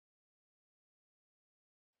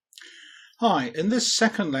Hi, in this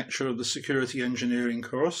second lecture of the Security Engineering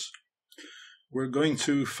course, we're going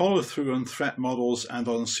to follow through on threat models and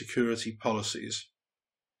on security policies.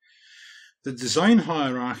 The design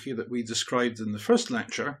hierarchy that we described in the first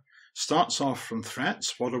lecture starts off from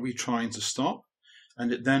threats, what are we trying to stop,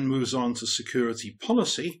 and it then moves on to security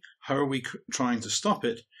policy, how are we trying to stop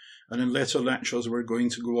it, and in later lectures we're going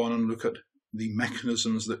to go on and look at the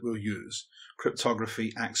mechanisms that we'll use,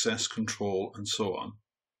 cryptography, access control, and so on.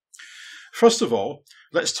 First of all,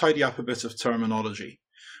 let's tidy up a bit of terminology.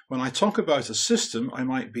 When I talk about a system, I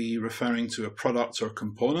might be referring to a product or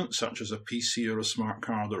component, such as a PC or a smart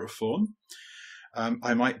card or a phone.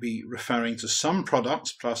 I might be referring to some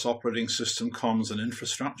products plus operating system comms and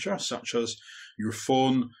infrastructure, such as your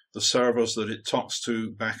phone, the servers that it talks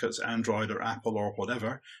to back at Android or Apple or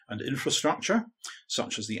whatever, and infrastructure,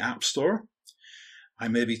 such as the App Store. I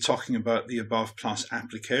may be talking about the above plus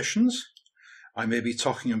applications. I may be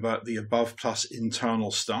talking about the above plus internal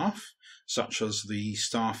staff, such as the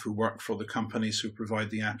staff who work for the companies who provide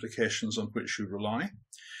the applications on which you rely.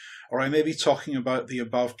 Or I may be talking about the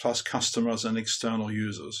above plus customers and external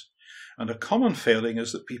users. And a common failing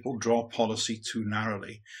is that people draw policy too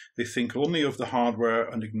narrowly. They think only of the hardware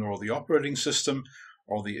and ignore the operating system,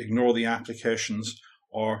 or they ignore the applications,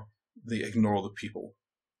 or they ignore the people.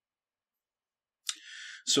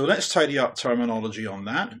 So let's tidy up terminology on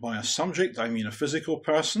that. By a subject, I mean a physical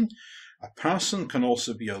person. A person can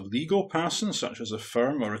also be a legal person, such as a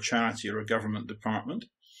firm or a charity or a government department.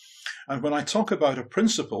 And when I talk about a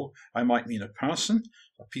principle, I might mean a person,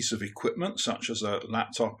 a piece of equipment, such as a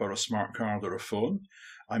laptop or a smart card or a phone.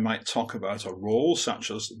 I might talk about a role,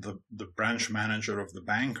 such as the branch manager of the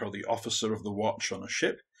bank or the officer of the watch on a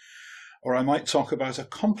ship. Or I might talk about a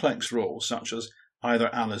complex role, such as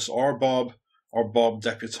either Alice or Bob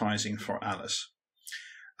deputizing for Alice.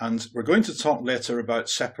 And we're going to talk later about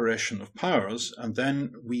separation of powers, and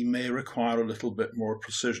then we may require a little bit more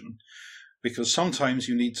precision, because sometimes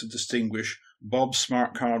you need to distinguish Bob's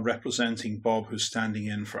smart card representing Bob who's standing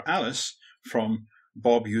in for Alice from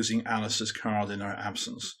Bob using Alice's card in her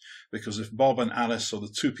absence. Because if Bob and Alice are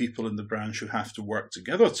the two people in the branch who have to work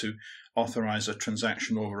together to authorize a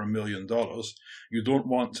transaction over $1 million, you don't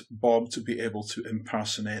want Bob to be able to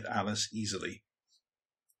impersonate Alice easily.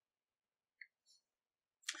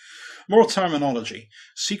 More terminology.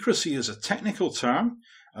 Secrecy is a technical term.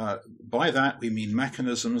 By that we mean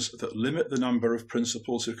mechanisms that limit the number of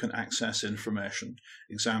principals who can access information.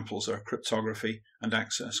 Examples are cryptography and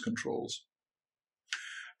access controls.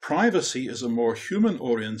 Privacy is a more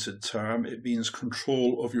human-oriented term. It means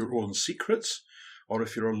control of your own secrets, or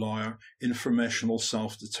if you're a lawyer, informational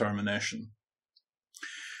self-determination.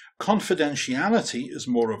 Confidentiality is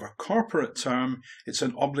more of a corporate term. It's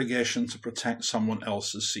an obligation to protect someone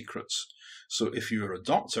else's secrets. So if you're a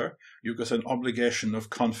doctor, you've got an obligation of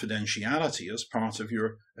confidentiality as part of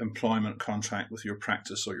your employment contract with your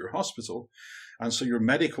practice or your hospital. And so your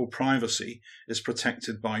medical privacy is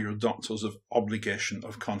protected by your doctor's obligation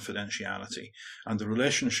of confidentiality. And the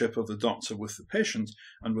relationship of the doctor with the patient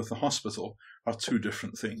and with the hospital are two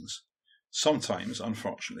different things. Sometimes,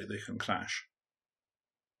 unfortunately, they can clash.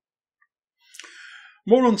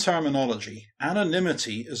 More on terminology.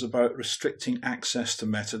 Anonymity is about restricting access to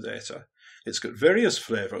metadata. It's got various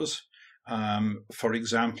flavors. For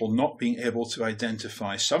example, not being able to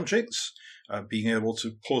identify subjects, being able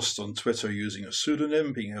to post on Twitter using a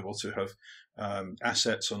pseudonym, being able to have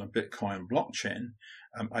assets on a Bitcoin blockchain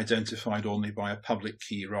identified only by a public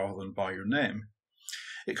key rather than by your name.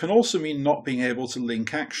 It can also mean not being able to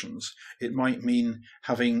link actions. It might mean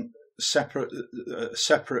having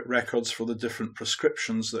separate records for the different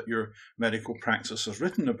prescriptions that your medical practice has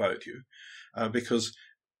written about you, because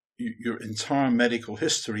your entire medical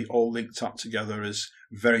history all linked up together is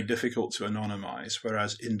very difficult to anonymize,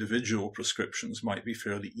 whereas individual prescriptions might be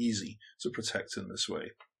fairly easy to protect in this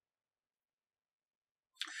way.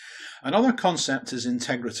 Another concept is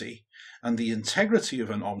integrity, and the integrity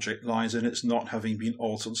of an object lies in its not having been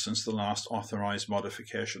altered since the last authorized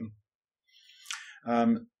modification.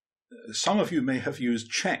 Some of you may have used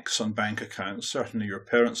checks on bank accounts. Certainly your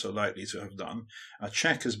parents are likely to have done. A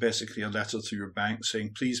check is basically a letter to your bank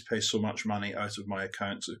saying, please pay so much money out of my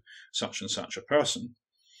account to such and such a person.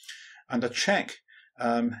 And a check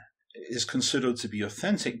is considered to be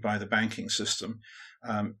authentic by the banking system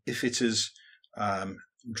if it is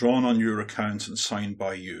drawn on your account and signed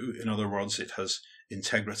by you. In other words, it has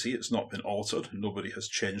integrity, it's not been altered, nobody has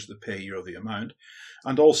changed the payee or the amount.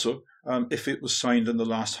 And also, if it was signed in the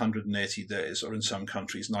last 180 days, or in some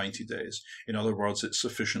countries 90 days. In other words, it's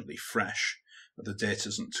sufficiently fresh, the date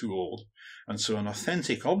isn't too old. And so an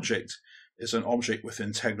authentic object is an object with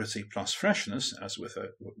integrity plus freshness, as with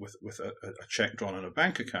a check drawn on a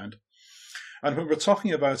bank account. And when we're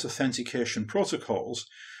talking about authentication protocols,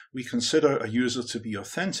 we consider a user to be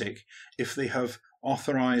authentic if they have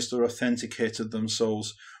authorized or authenticated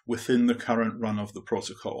themselves within the current run of the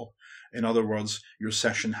protocol. In other words, your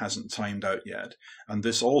session hasn't timed out yet. And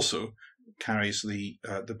this also carries the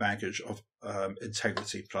baggage of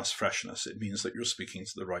integrity plus freshness. It means that you're speaking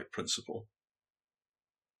to the right principal.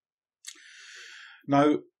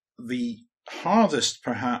 Now, the hardest,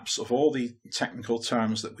 perhaps, of all the technical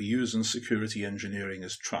terms that we use in security engineering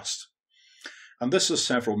is trust. And this has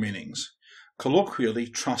several meanings. Colloquially,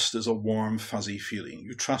 trust is a warm, fuzzy feeling.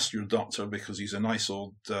 You trust your doctor because he's a nice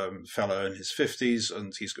old fellow in his 50s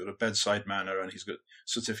and he's got a bedside manner and he's got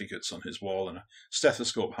certificates on his wall and a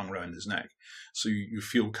stethoscope hung around his neck. So you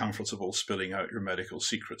feel comfortable spilling out your medical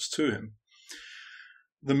secrets to him.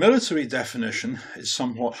 The military definition is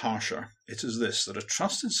somewhat harsher. It is this, that a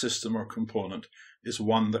trusted system or component is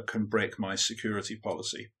one that can break my security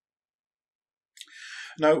policy.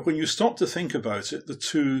 Now, when you stop to think about it, the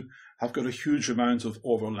two have got a huge amount of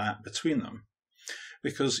overlap between them.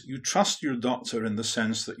 Because you trust your doctor in the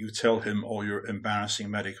sense that you tell him all your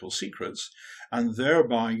embarrassing medical secrets, and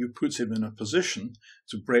thereby you put him in a position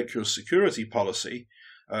to break your security policy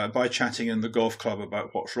by chatting in the golf club about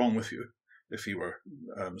what's wrong with you, if he were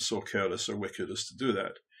so careless or wicked as to do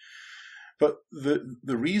that. But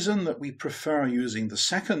the reason that we prefer using the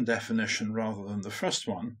second definition rather than the first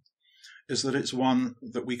one is that it's one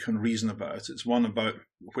that we can reason about. It's one about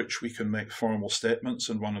which we can make formal statements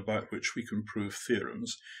and one about which we can prove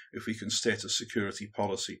theorems. If we can state a security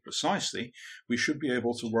policy precisely, we should be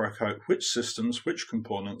able to work out which systems, which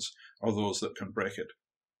components are those that can break it.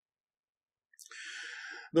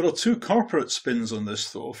 There are two corporate spins on this,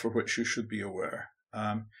 though, for which you should be aware.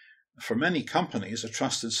 For many companies, a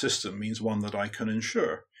trusted system means one that I can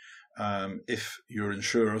insure. If your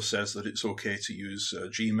insurer says that it's okay to use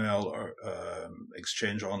Gmail or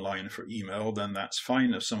Exchange Online for email, then that's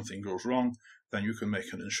fine. If something goes wrong, then you can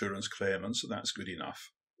make an insurance claim, and so that's good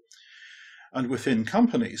enough. And within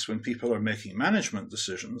companies, when people are making management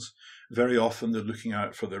decisions, very often they're looking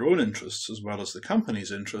out for their own interests as well as the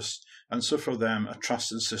company's interests, and so for them, a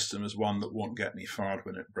trusted system is one that won't get me fired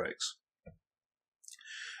when it breaks.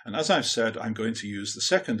 And as I've said, I'm going to use the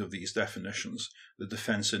second of these definitions, the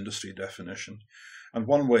defense industry definition. And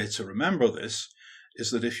one way to remember this is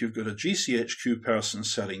that if you've got a GCHQ person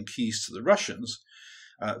selling keys to the Russians,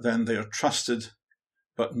 then they are trusted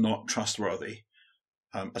but not trustworthy,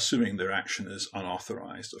 assuming their action is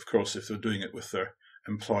unauthorized. Of course, if they're doing it with their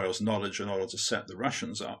employer's knowledge in order to set the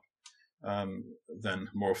Russians up, then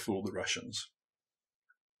more fool the Russians.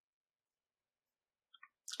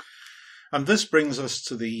 And this brings us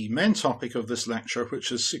to the main topic of this lecture,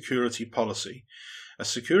 which is security policy. A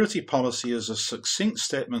security policy is a succinct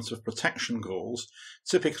statement of protection goals,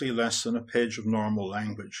 typically less than a page of normal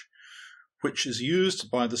language, which is used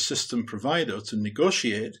by the system provider to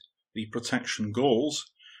negotiate the protection goals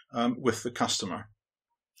with the customer.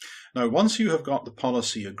 Now, once you have got the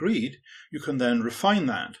policy agreed, you can then refine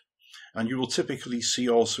that. And you will typically see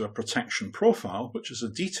also a protection profile, which is a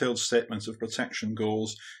detailed statement of protection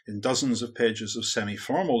goals in dozens of pages of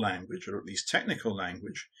semi-formal language, or at least technical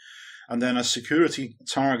language. And then a security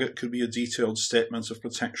target could be a detailed statement of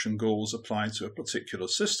protection goals applied to a particular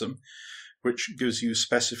system, which gives you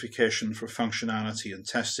specification for functionality and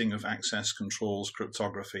testing of access controls,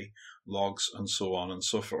 cryptography, logs, and so on and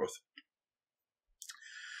so forth.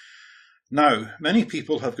 Now, many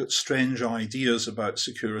people have got strange ideas about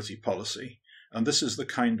security policy, and this is the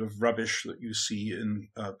kind of rubbish that you see in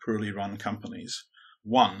poorly run companies.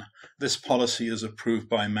 1, this policy is approved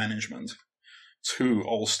by management. 2,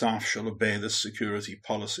 all staff shall obey this security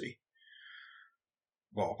policy.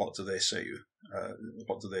 Well, what do they say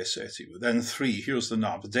to you? Then 3, here's the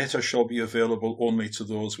nub. Data shall be available only to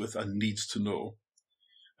those with a need to know.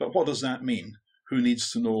 But what does that mean? Who needs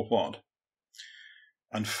to know what?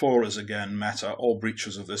 And 4 is again meta. All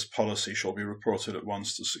breaches of this policy shall be reported at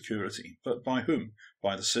once to security. But by whom?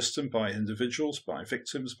 By the system, by individuals, by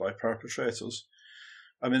victims, by perpetrators.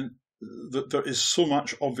 I mean, there is so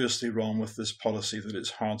much obviously wrong with this policy that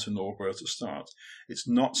it's hard to know where to start. It's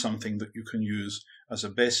not something that you can use as a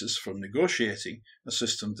basis for negotiating a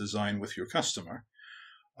system design with your customer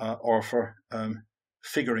or for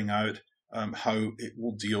figuring out how it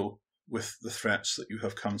will deal with the threats that you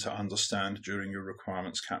have come to understand during your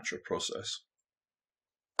requirements capture process.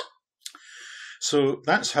 So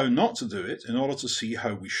that's how not to do it. In order to see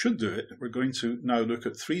how we should do it, we're going to now look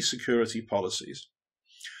at 3 security policies.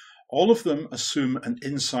 All of them assume an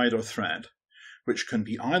insider threat, which can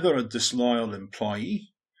be either a disloyal employee,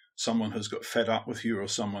 someone who's got fed up with you, or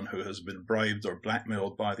someone who has been bribed or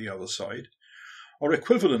blackmailed by the other side, or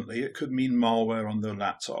equivalently, it could mean malware on their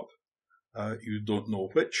laptop. You don't know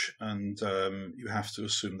which, and you have to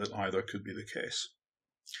assume that either could be the case.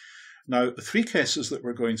 Now, the three cases that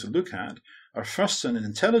we're going to look at are first an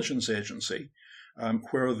intelligence agency,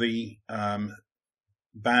 where the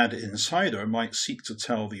bad insider might seek to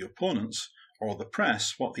tell the opponents or the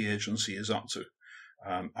press what the agency is up to.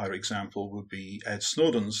 Our example would be Ed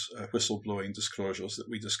Snowden's whistleblowing disclosures that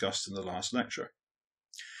we discussed in the last lecture.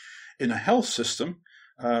 In a health system,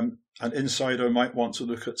 an insider might want to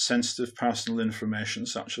look at sensitive personal information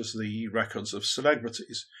such as the records of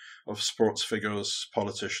celebrities, of sports figures,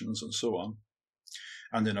 politicians, and so on.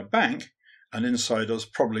 And in a bank, an insider is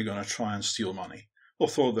probably going to try and steal money,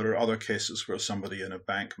 although there are other cases where somebody in a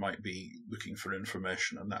bank might be looking for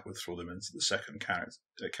information, and that would throw them into the second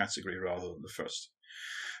category rather than the first.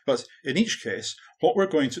 But in each case, what we're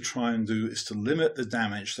going to try and do is to limit the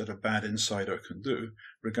damage that a bad insider can do,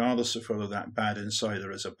 regardless of whether that bad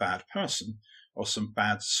insider is a bad person or some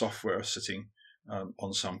bad software sitting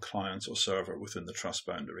on some client or server within the trust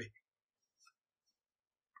boundary.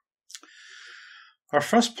 Our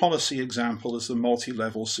first policy example is the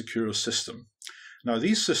multi-level secure system. Now,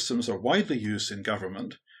 these systems are widely used in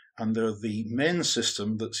government, and they're the main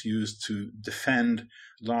system that's used to defend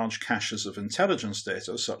large caches of intelligence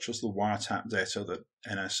data, such as the wiretap data that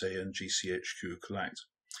NSA and GCHQ collect.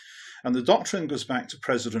 And the doctrine goes back to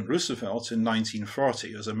President Roosevelt in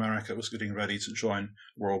 1940, as America was getting ready to join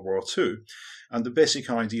World War II. And the basic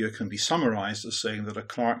idea can be summarized as saying that a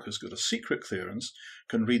clerk who's got a secret clearance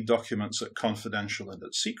can read documents at confidential and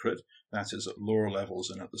at secret, that is, at lower levels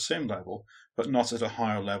and at the same level, but not at a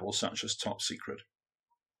higher level such as top secret.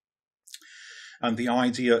 And the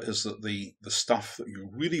idea is that the stuff that you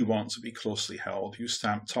really want to be closely held, you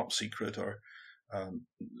stamp top secret or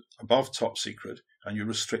above top secret, and you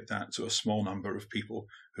restrict that to a small number of people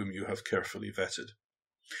whom you have carefully vetted.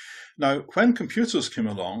 Now, when computers came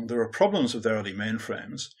along, there were problems with early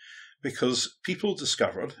mainframes because people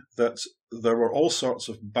discovered that there were all sorts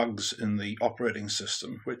of bugs in the operating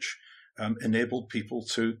system which enabled people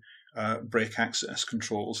to break access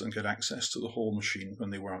controls and get access to the whole machine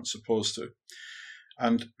when they weren't supposed to.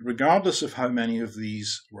 And regardless of how many of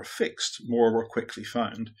these were fixed, more were quickly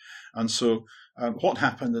found. And so what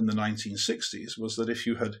happened in the 1960s was that if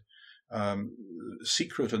you had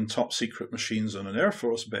secret and top secret machines on an Air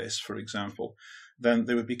Force base, for example, then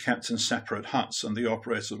they would be kept in separate huts, and the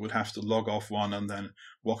operator would have to log off one and then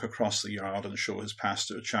walk across the yard and show his pass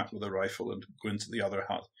to a chap with a rifle and go into the other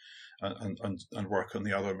hut and work on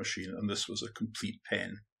the other machine. And this was a complete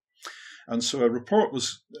pain. And so a report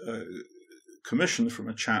was commissioned from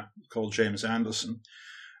a chap called James Anderson,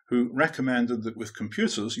 who recommended that with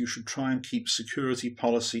computers you should try and keep security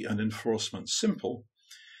policy and enforcement simple.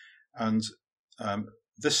 And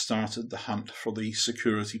this started the hunt for the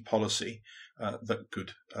security policy that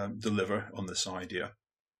could deliver on this idea.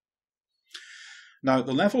 Now,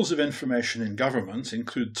 the levels of information in government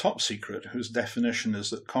include top secret, whose definition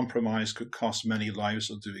is that compromise could cost many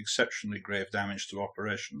lives or do exceptionally grave damage to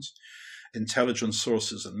operations. Intelligence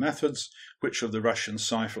sources and methods, which of the Russian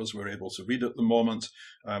ciphers we're able to read at the moment,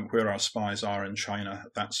 where our spies are in China,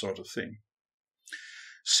 that sort of thing.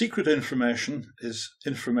 Secret information is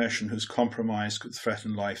information whose compromise could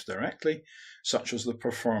threaten life directly, such as the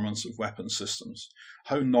performance of weapon systems.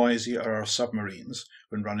 How noisy are our submarines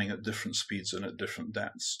when running at different speeds and at different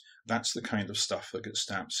depths? That's the kind of stuff that gets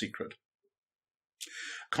stamped secret.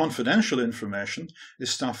 Confidential information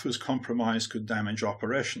is stuff whose compromise could damage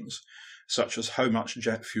operations, such as how much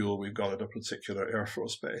jet fuel we've got at a particular Air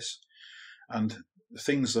Force base. And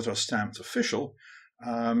things that are stamped official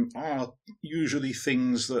are usually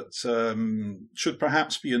things that should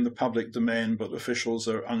perhaps be in the public domain, but officials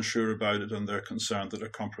are unsure about it and they're concerned that a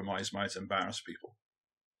compromise might embarrass people.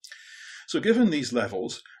 So given these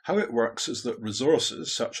levels, how it works is that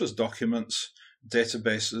resources such as documents,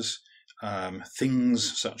 databases,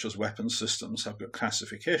 things such as weapon systems have got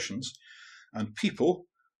classifications, and people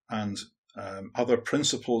and other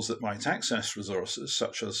principals that might access resources,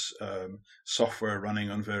 such as software running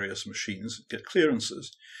on various machines, get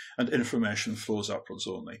clearances, and information flows upwards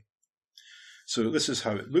only. So this is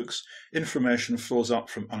how it looks. Information flows up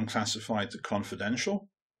from unclassified to confidential.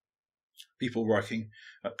 People working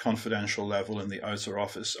at confidential level in the outer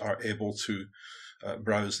office are able to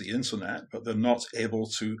browse the internet, but they're not able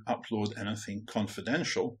to upload anything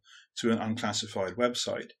confidential to an unclassified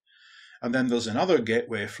website. And then there's another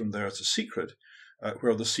gateway from there to secret,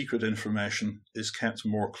 where the secret information is kept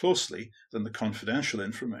more closely than the confidential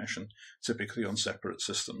information, typically on separate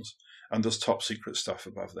systems. And there's top secret stuff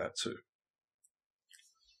above that too.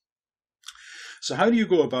 So how do you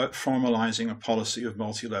go about formalizing a policy of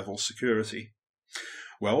multi-level security?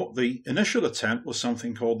 Well, the initial attempt was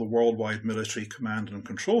something called the Worldwide Military Command and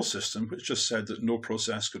Control System, which just said that no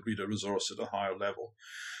process could read a resource at a higher level.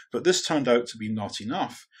 But this turned out to be not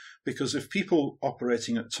enough, because if people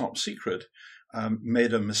operating at top secret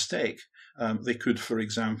made a mistake, they could, for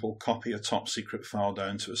example, copy a top secret file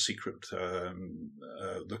down to a secret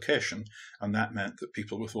location, and that meant that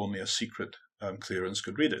people with only a secret clearance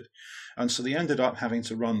could read it. And so they ended up having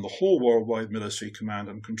to run the whole Worldwide Military Command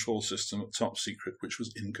and Control System at top secret, which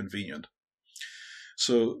was inconvenient.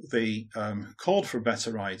 So they called for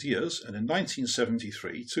better ideas, and in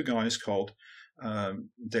 1973, two guys called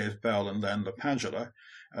Dave Bell and Len LaPadula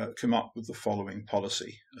came up with the following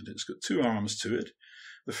policy, and it's got two arms to it.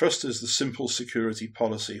 The first is the simple security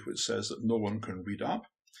policy, which says that no one can read up,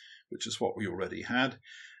 which is what we already had.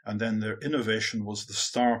 And then their innovation was the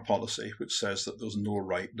STAR policy, which says that there's no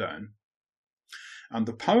write down. And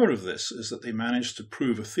the power of this is that they managed to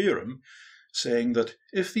prove a theorem saying that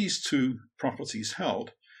if these two properties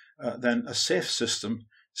held, then a safe system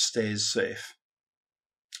stays safe.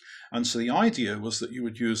 And so the idea was that you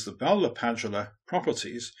would use the Bell-LaPadula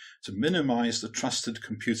properties to minimize the trusted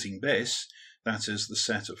computing base, that is, the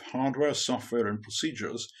set of hardware, software, and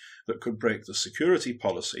procedures that could break the security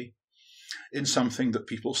policy, in something that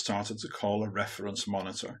people started to call a reference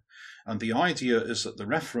monitor. And the idea is that the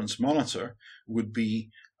reference monitor would be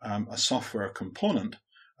a software component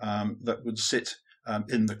that would sit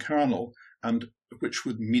in the kernel and which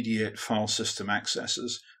would mediate file system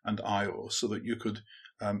accesses and I/O, so that you could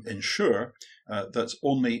ensure that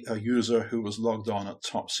only a user who was logged on at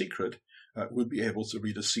top secret would be able to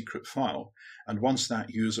read a secret file. And once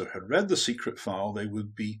that user had read the secret file, they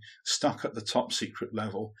would be stuck at the top secret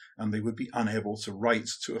level and they would be unable to write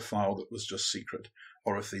to a file that was just secret.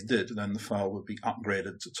 Or if they did, then the file would be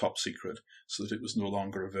upgraded to top secret so that it was no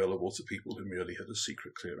longer available to people who merely had a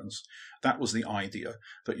secret clearance. That was the idea,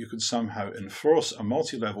 that you could somehow enforce a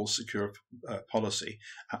multi-level secure policy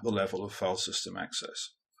at the level of file system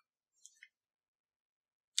access.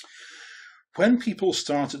 When people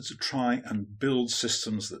started to try and build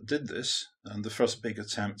systems that did this, and the first big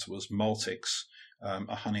attempt was Multics,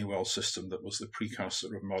 a Honeywell system that was the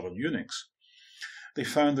precursor of modern Unix, they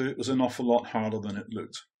found that it was an awful lot harder than it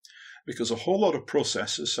looked, because a whole lot of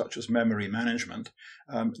processes, such as memory management,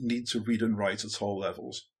 need to read and write at all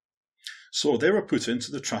levels. So they were put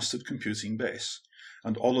into the trusted computing base,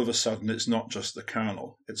 and all of a sudden it's not just the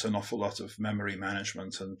kernel, it's an awful lot of memory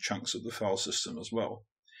management and chunks of the file system as well.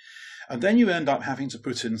 And then you end up having to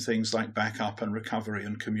put in things like backup and recovery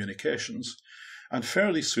and communications. And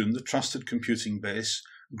fairly soon, the trusted computing base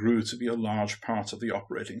grew to be a large part of the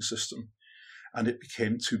operating system, and it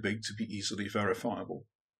became too big to be easily verifiable.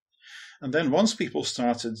 And then once people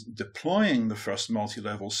started deploying the first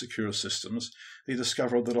multi-level secure systems, they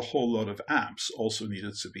discovered that a whole lot of apps also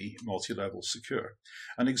needed to be multi-level secure.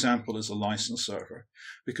 An example is a license server,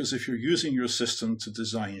 because if you're using your system to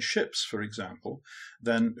design ships, for example,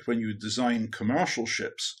 then when you design commercial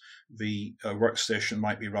ships, the workstation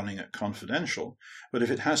might be running at confidential, but if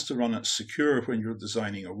it has to run at secure when you're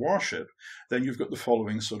designing a warship, then you've got the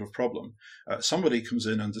following sort of problem. Somebody comes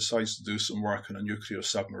in and decides to do some work on a nuclear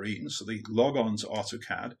submarine, so they log on to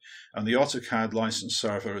AutoCAD, and the AutoCAD license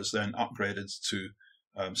server is then upgraded to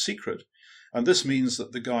secret. And this means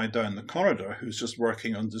that the guy down the corridor who's just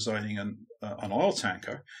working on designing an oil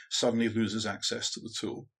tanker suddenly loses access to the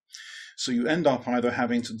tool. So you end up either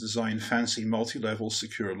having to design fancy multi-level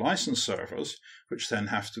secure license servers, which then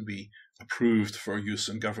have to be approved for use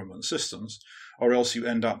in government systems, or else you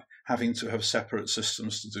end up having to have separate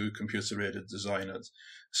systems to do computer-aided design at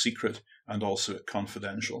secret and also at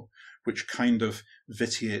confidential, which kind of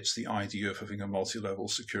vitiates the idea of having a multi-level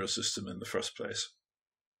secure system in the first place.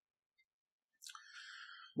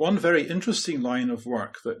 One very interesting line of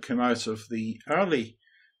work that came out of the early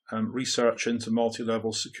research into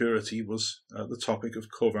multi-level security was the topic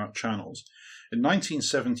of covert channels. In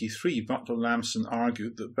 1973, Butler Lamson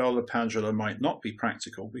argued that Bell-LaPadula might not be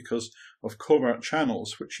practical because of covert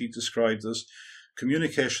channels, which he described as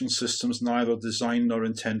communication systems neither designed nor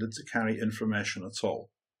intended to carry information at all.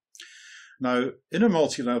 Now, in a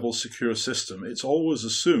multi-level secure system, it's always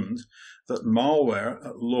assumed that malware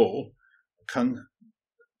at low can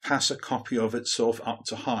pass a copy of itself up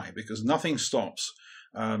to high, because nothing stops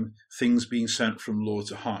things being sent from low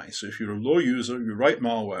to high. So if you're a low user, you write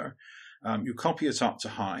malware, you copy it up to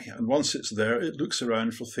high, and once it's there, it looks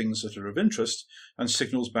around for things that are of interest and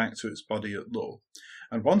signals back to its body at low.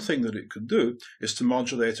 And one thing that it could do is to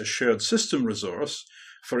modulate a shared system resource.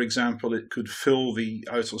 For example, it could fill the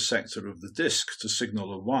outer sector of the disk to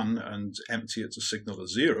signal a 1 and empty it to signal a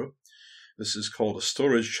 0. This is called a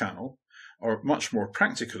storage channel. Or much more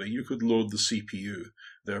practically, you could load the CPU,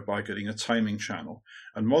 thereby getting a timing channel.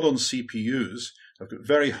 And modern CPUs have got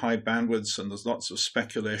very high bandwidths, and there's lots of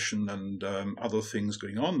speculation and other things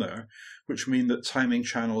going on there, which mean that timing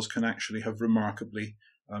channels can actually have remarkably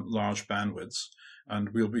large bandwidths. And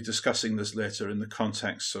we'll be discussing this later in the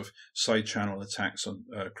context of side channel attacks on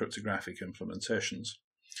cryptographic implementations.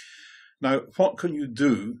 Now, what can you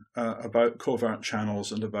do about covert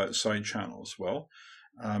channels and about side channels? Well,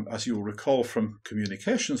 as you'll recall from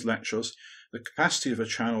communications lectures, the capacity of a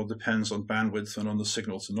channel depends on bandwidth and on the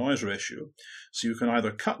signal-to-noise ratio. So you can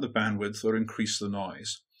either cut the bandwidth or increase the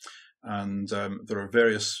noise. And there are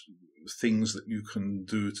various things that you can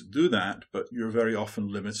do to do that, but you're very often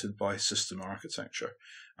limited by system architecture.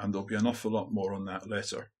 And there'll be an awful lot more on that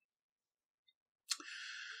later.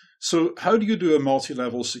 So how do you do a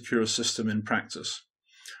multi-level secure system in practice?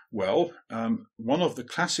 Well, one of the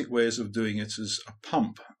classic ways of doing it is a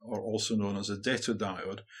pump, or also known as a data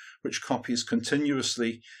diode, which copies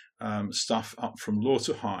continuously stuff up from low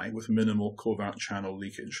to high with minimal covert channel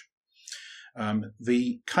leakage.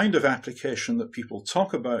 The kind of application that people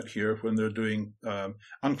talk about here when they're doing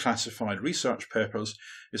unclassified research papers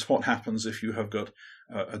is what happens if you have got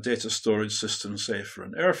a data storage system, say for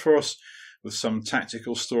an Air Force, with some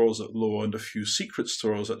tactical stores at low and a few secret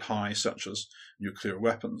stores at high, such as nuclear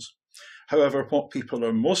weapons. However, what people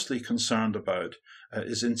are mostly concerned about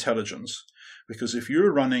is intelligence, because if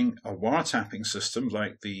you're running a wiretapping system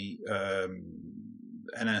like the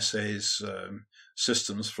NSA's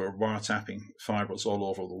systems for wiretapping fibers all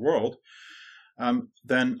over the world,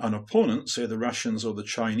 then an opponent, say the Russians or the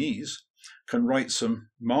Chinese, can write some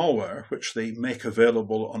malware which they make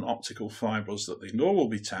available on optical fibers that they know will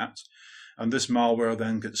be tapped. And this malware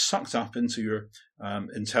then gets sucked up into your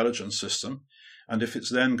intelligence system. And if it's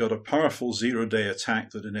then got a powerful zero-day attack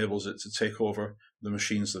that enables it to take over the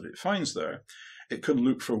machines that it finds there, it can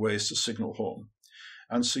look for ways to signal home.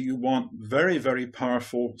 And so you want very, very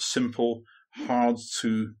powerful, simple,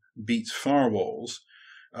 hard-to-beat firewalls,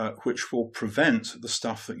 which will prevent the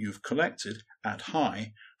stuff that you've collected at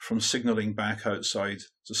high from signaling back outside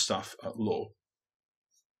to stuff at low.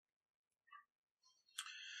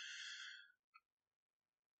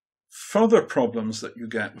 Further problems that you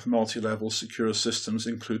get with multi-level secure systems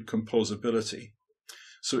include composability.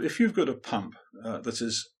 So if you've got a pump that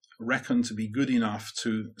is reckoned to be good enough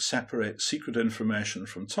to separate secret information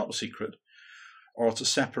from top secret, or to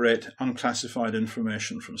separate unclassified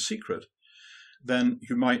information from secret, then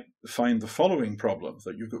you might find the following problem,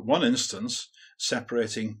 that you've got one instance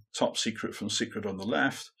separating top secret from secret on the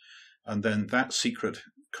left, and then that secret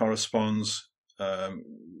corresponds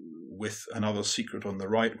with another secret on the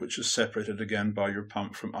right, which is separated again by your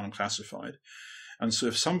pump from unclassified. And so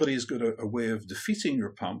if somebody's got a way of defeating your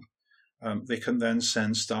pump, they can then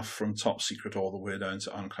send stuff from top secret all the way down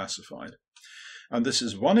to unclassified. And this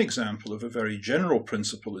is one example of a very general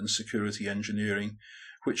principle in security engineering,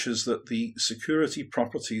 which is that the security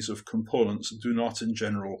properties of components do not in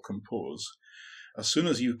general compose. As soon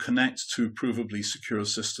as you connect two provably secure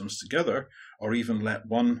systems together, or even let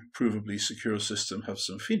one provably secure system have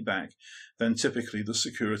some feedback, then typically the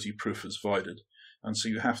security proof is voided. And so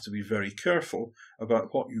you have to be very careful about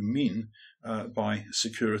what you mean by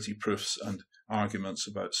security proofs and arguments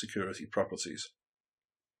about security properties.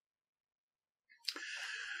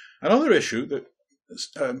 Another issue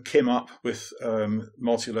that came up with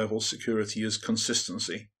multi-level security is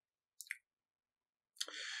consistency.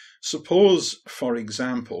 Suppose, for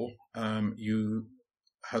example, you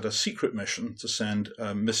had a secret mission to send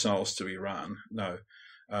missiles to Iran. Now,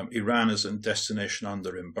 Iran is a destination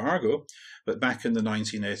under embargo, but back in the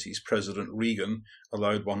 1980s, President Reagan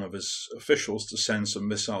allowed one of his officials to send some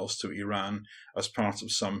missiles to Iran as part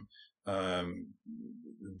of some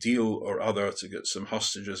deal or other to get some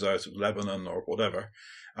hostages out of Lebanon or whatever.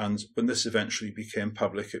 And when this eventually became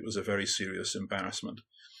public, it was a very serious embarrassment.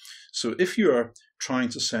 So if you are trying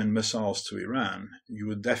to send missiles to Iran, you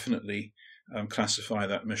would definitely classify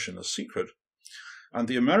that mission as secret. And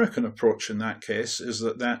the American approach in that case is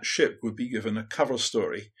that that ship would be given a cover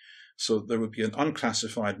story. So there would be an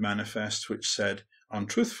unclassified manifest which said,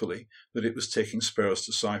 untruthfully, that it was taking spares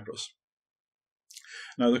to Cyprus.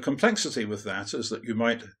 Now, the complexity with that is that you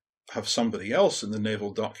might have somebody else in the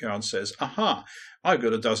naval dockyard says, aha, I've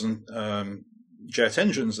got a dozen jet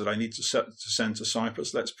engines that I need to send to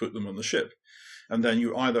Cyprus, let's put them on the ship. And then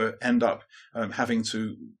you either end up having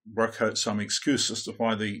to work out some excuse as to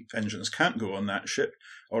why the engines can't go on that ship,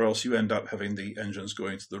 or else you end up having the engines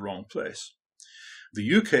going to the wrong place.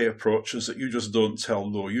 The UK approach is that you just don't tell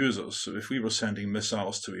low users. So if we were sending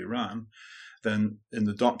missiles to Iran, then in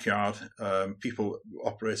the dockyard, people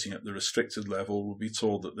operating at the restricted level will be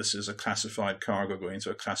told that this is a classified cargo going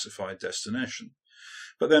to a classified destination.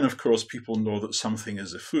 But then, of course, people know that something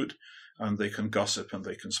is afoot, and they can gossip and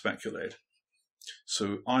they can speculate.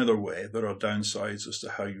 So either way, there are downsides as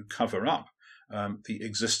to how you cover up the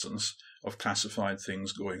existence of classified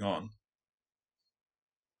things going on.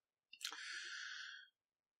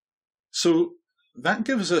 So that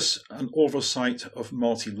gives us an oversight of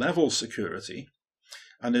multi-level security.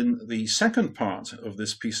 And in the second part of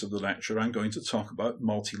this piece of the lecture, I'm going to talk about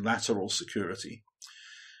multilateral security.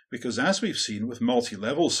 Because as we've seen with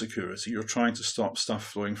multi-level security, you're trying to stop stuff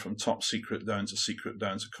flowing from top secret down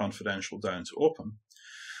to confidential, down to open.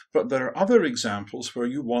 But there are other examples where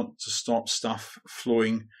you want to stop stuff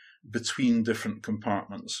flowing between different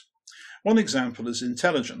compartments. One example is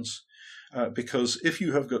intelligence, because if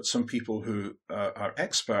you have got some people who are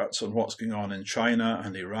experts on what's going on in China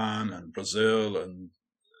and Iran and Brazil and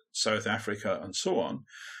South Africa and so on,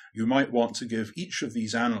 you might want to give each of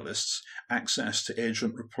these analysts access to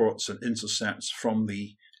agent reports and intercepts from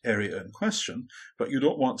the area in question, but you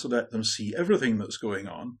don't want to let them see everything that's going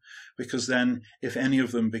on, because then if any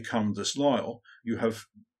of them become disloyal, you have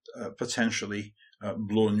potentially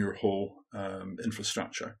blown your whole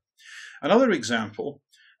infrastructure. Another example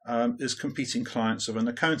is competing clients of an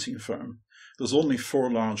accounting firm. There's only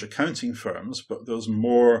 4 large accounting firms, but there's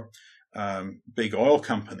more big oil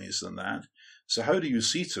companies than that. So how do you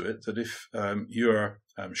see to it that if you're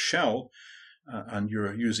Shell and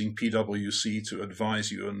you're using PwC to advise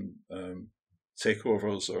you on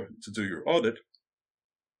takeovers or to do your audit,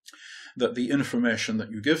 that the information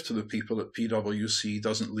that you give to the people at PwC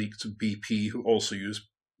doesn't leak to BP, who also use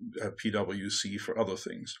PwC for other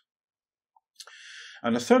things?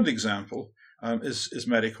 And a third example is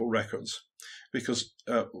medical records, because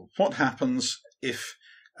what happens if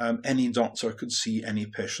any doctor could see any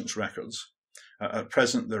patient's records? At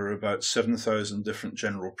present, there are about 7,000 different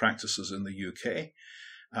general practices in the UK,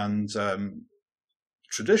 and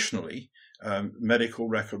traditionally, medical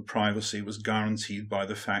record privacy was guaranteed by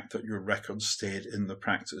the fact that your records stayed in the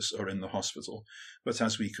practice or in the hospital. But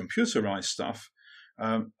as we computerize stuff,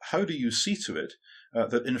 how do you see to it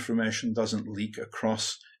that information doesn't leak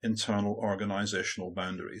across internal organizational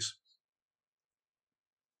boundaries?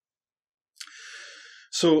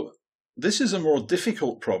 So this is a more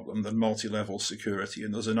difficult problem than multi-level security,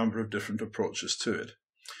 and there's a number of different approaches to it.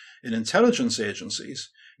 In intelligence agencies,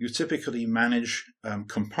 you typically manage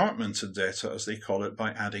compartmented data, as they call it,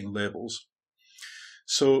 by adding labels.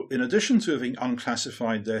 So in addition to having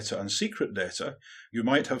unclassified data and secret data, you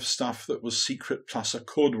might have stuff that was secret plus a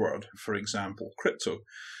code word, for example, crypto.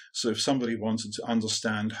 So if somebody wanted to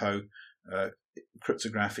understand how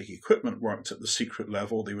cryptographic equipment worked at the secret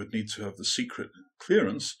level, they would need to have the secret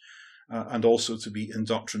clearance and also to be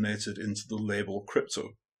indoctrinated into the label crypto.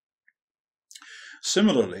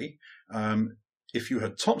 Similarly, if you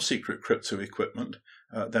had top secret crypto equipment,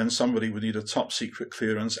 then somebody would need a top secret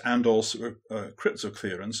clearance and also a crypto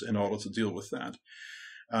clearance in order to deal with that.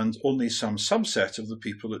 And only some subset of the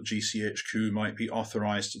people at GCHQ might be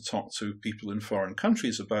authorized to talk to people in foreign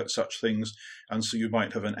countries about such things, and so you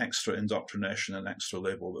might have an extra indoctrination, an extra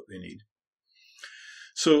label that they need.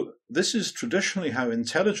 So this is traditionally how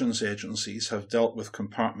intelligence agencies have dealt with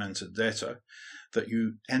compartmented data, that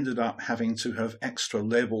you ended up having to have extra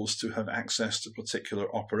labels to have access to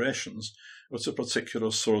particular operations or to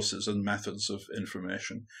particular sources and methods of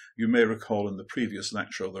information. You may recall in the previous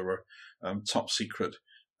lecture there were top secret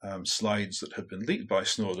slides that had been leaked by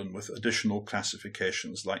Snowden with additional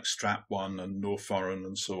classifications like Strap 1 and No Foreign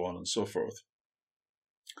and so on and so forth.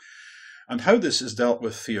 And how this is dealt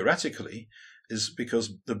with theoretically is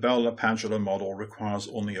because the Bell-LaPadula model requires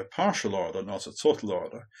only a partial order, not a total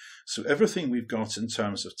order. So everything we've got in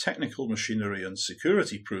terms of technical machinery and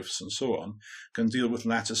security proofs and so on can deal with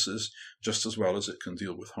lattices just as well as it can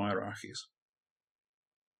deal with hierarchies.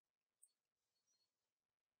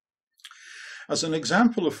 As an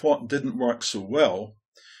example of what didn't work so well,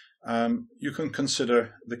 you can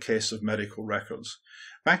consider the case of medical records.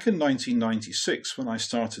 Back in 1996, when I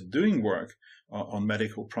started doing work on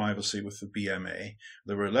medical privacy with the BMA,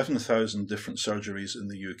 there were 11,000 different surgeries in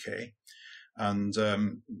the UK. And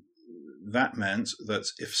that meant that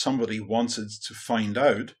if somebody wanted to find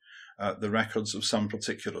out the records of some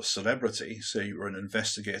particular celebrity, say you were an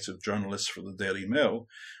investigative journalist for the Daily Mail,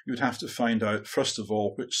 you'd have to find out, first of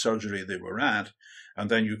all, which surgery they were at, and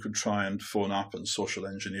then you could try and phone up and social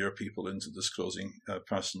engineer people into disclosing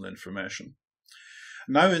personal information.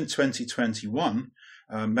 Now in 2021,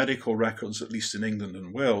 medical records, at least in England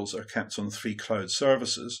and Wales, are kept on 3 cloud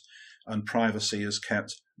services, and privacy is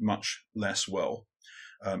kept much less well.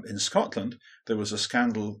 In Scotland, there was a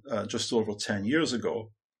scandal just over 10 years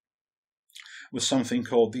ago with something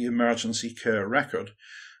called the Emergency Care Record,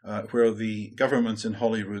 where the government in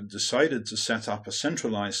Holyrood decided to set up a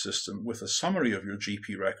centralised system with a summary of your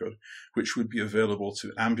GP record, which would be available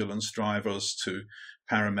to ambulance drivers, to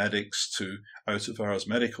paramedics, to out-of-hours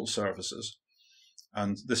medical services.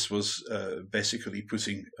 And this was basically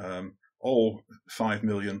putting all 5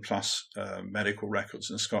 million plus medical records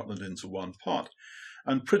in Scotland into one pot.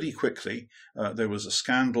 And pretty quickly, there was a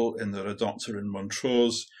scandal in that a doctor in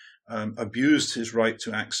Montrose abused his right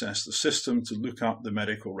to access the system to look up the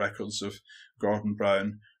medical records of Gordon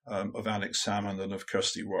Brown, of Alex Salmond, and of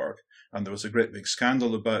Kirsty Warg. And there was a great big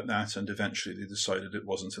scandal about that, and eventually they decided it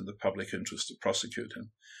wasn't in the public interest to prosecute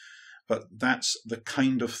him. But that's the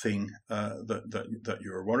kind of thing that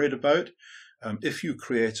you're worried about. If you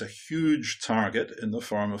create a huge target in the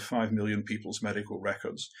form of 5 million people's medical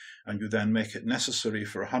records, and you then make it necessary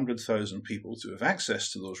for 100,000 people to have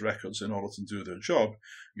access to those records in order to do their job,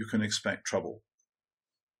 you can expect trouble.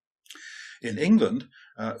 In England,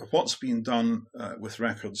 what's been done with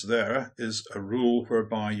records there is a rule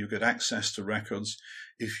whereby you get access to records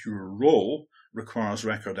if your role requires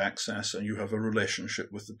record access and you have a relationship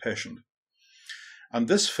with the patient. And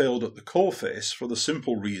this failed at the coalface for the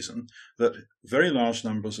simple reason that very large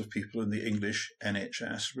numbers of people in the English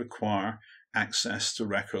NHS require access to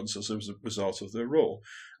records as a result of their role.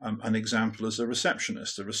 An example is a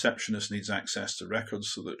receptionist. A receptionist needs access to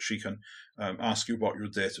records so that she can ask you what your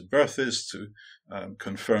date of birth is to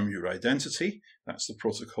confirm your identity. That's the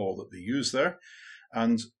protocol that they use there.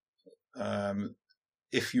 And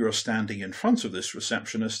if you are standing in front of this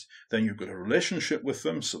receptionist, then you've got a relationship with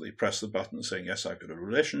them. So they press the button saying, yes, I've got a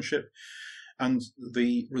relationship. And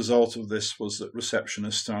the result of this was that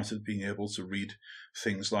receptionists started being able to read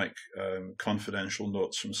things like confidential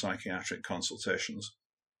notes from psychiatric consultations.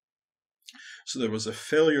 So there was a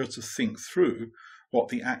failure to think through what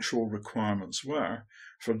the actual requirements were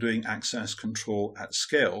for doing access control at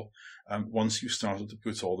scale once you started to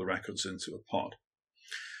put all the records into a pot.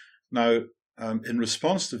 Now, in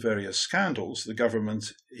response to various scandals, the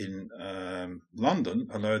government in London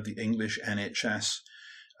allowed the English NHS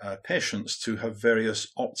patients to have various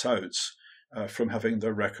opt-outs from having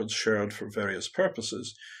their records shared for various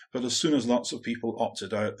purposes. But as soon as lots of people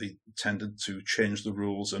opted out, they tended to change the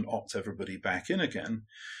rules and opt everybody back in again,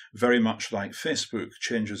 very much like Facebook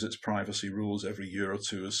changes its privacy rules every year or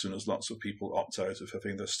two as soon as lots of people opt out of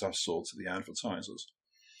having their stuff sold to the advertisers.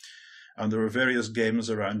 And there are various games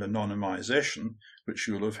around anonymization, which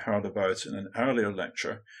you'll have heard about in an earlier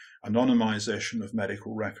lecture. Anonymization of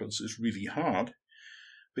medical records is really hard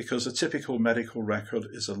because a typical medical record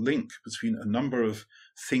is a link between a number of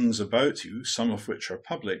things about you, some of which are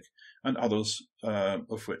public and others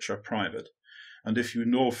of which are private. And if you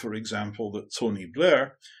know, for example, that Tony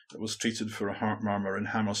Blair was treated for a heart murmur in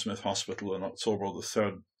Hammersmith Hospital on October the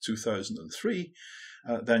 3rd, 2003,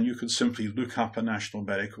 then you could simply look up a national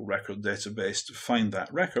medical record database to find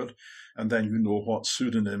that record, and then you know what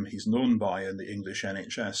pseudonym he's known by in the English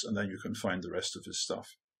NHS, and then you can find the rest of his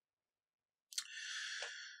stuff.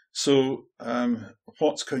 So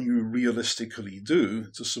what can you realistically do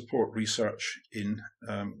to support research in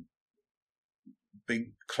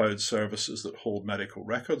big cloud services that hold medical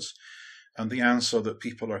records? And the answer that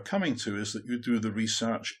people are coming to is that you do the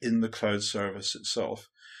research in the cloud service itself.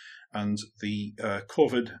 And the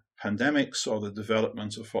COVID pandemic saw the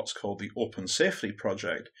development of what's called the Open Safely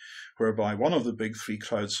project, whereby one of the big 3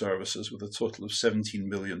 cloud services with a total of 17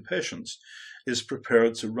 million patients is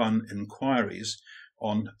prepared to run inquiries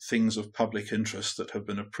on things of public interest that have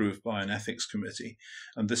been approved by an ethics committee.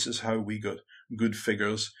 And this is how we got good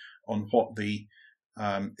figures on what the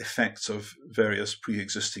effects of various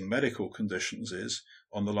pre-existing medical conditions is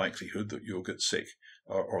on the likelihood that you'll get sick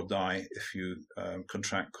or die if you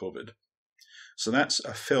contract COVID. So that's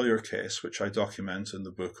a failure case, which I document in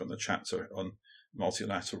the book on the chapter on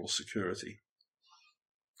multilateral security.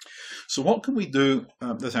 So what can we do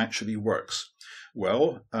that actually works?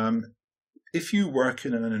 Well, if you work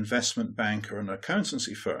in an investment bank or an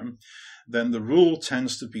accountancy firm, then the rule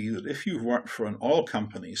tends to be that if you've worked for an oil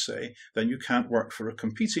company, say, then you can't work for a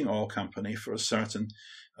competing oil company for a certain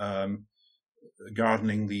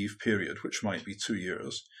gardening leave period, which might be 2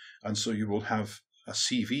 years. And so you will have a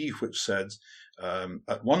CV which said,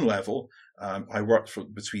 at one level, I worked for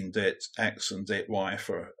between date X and date Y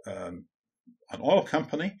for an oil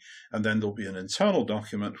company, and then there'll be an internal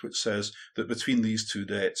document which says that between these two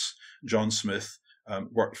dates, John Smith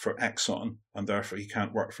worked for Exxon, and therefore he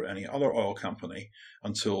can't work for any other oil company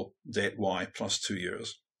until date Y plus 2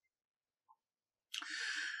 years.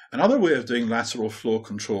 Another way of doing lateral flow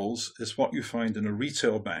controls is what you find in a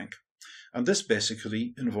retail bank, and this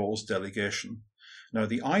basically involves delegation. Now,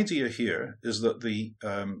 the idea here is that the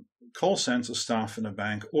call center staff in a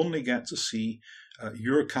bank only get to see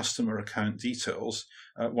your customer account details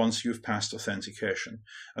once you've passed authentication.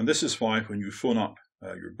 And this is why when you phone up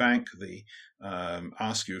your bank, they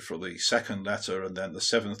ask you for the second letter and then the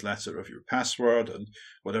seventh letter of your password and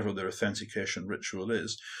whatever their authentication ritual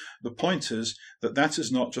is. The point is that that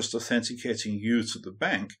is not just authenticating you to the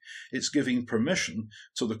bank, it's giving permission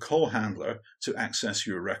to the call handler to access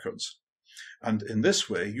your records. And in this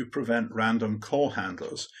way, you prevent random call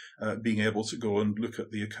handlers being able to go and look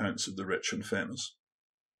at the accounts of the rich and famous.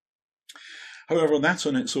 However, that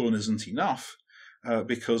on its own isn't enough,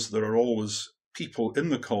 because there are always people in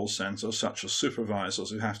the call center, such as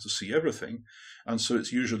supervisors, who have to see everything. And so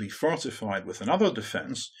it's usually fortified with another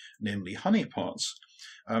defense, namely honeypots,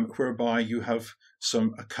 whereby you have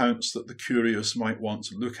some accounts that the curious might want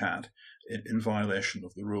to look at in violation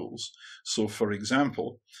of the rules. So, for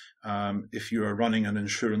example, if you are running an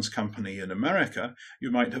insurance company in America,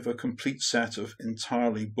 you might have a complete set of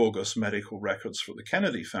entirely bogus medical records for the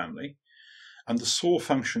Kennedy family, and the sole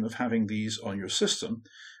function of having these on your system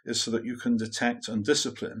is so that you can detect and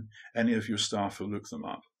discipline any of your staff who look them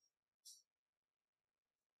up.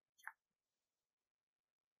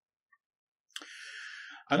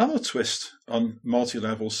 Another twist on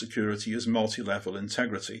multi-level security is multi-level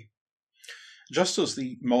integrity. Just as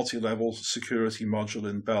the multi-level security module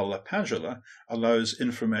in Bell LaPadula allows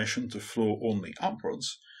information to flow only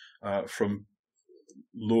upwards from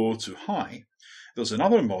low to high, there's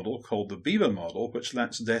another model called the Beaver model which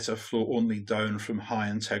lets data flow only down from high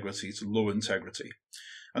integrity to low integrity.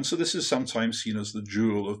 And so this is sometimes seen as the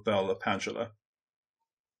jewel of Bell LaPadula.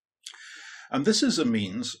 And this is a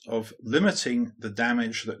means of limiting the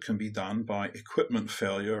damage that can be done by equipment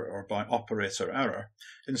failure or by operator error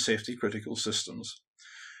in safety critical systems.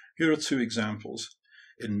 Here are two examples.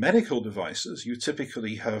 In medical devices, you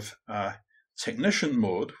typically have a technician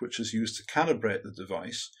mode, which is used to calibrate the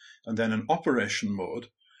device, and then an operation mode,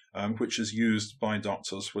 which is used by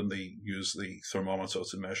doctors when they use the thermometer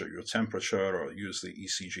to measure your temperature or use the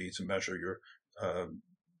ECG to measure your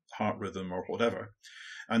heart rhythm or whatever.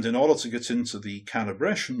 And in order to get into the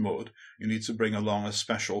calibration mode, you need to bring along a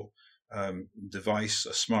special device,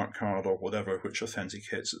 a smart card or whatever, which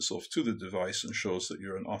authenticates itself to the device and shows that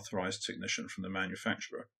you're an authorized technician from the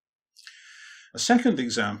manufacturer. A second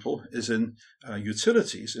example is in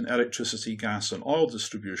utilities, in electricity, gas, and oil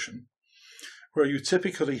distribution, where you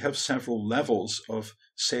typically have several levels of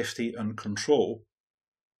safety and control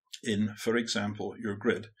in, for example, your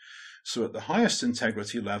grid. So at the highest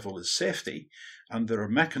integrity level is safety, and there are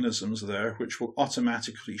mechanisms there which will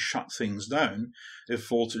automatically shut things down if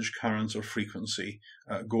voltage, current, or frequency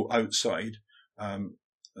go outside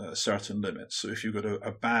certain limits. So if you've got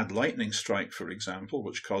a bad lightning strike, for example,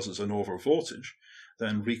 which causes an overvoltage,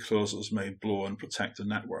 then reclosers may blow and protect the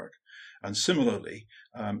network. And similarly,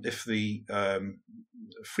 if the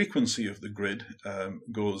frequency of the grid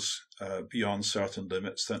goes beyond certain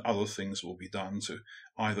limits, then other things will be done to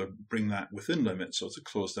either bring that within limits or to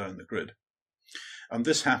close down the grid. And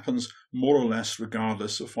this happens more or less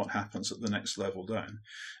regardless of what happens at the next level down.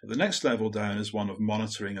 The next level down is one of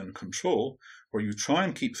monitoring and control, where you try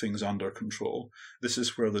and keep things under control. This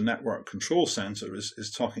is where the network control center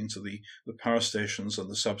is talking to the power stations and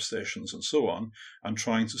the substations and so on, and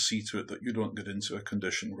trying to see to it that you don't get into a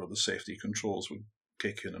condition where the safety controls would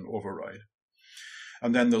kick in and override.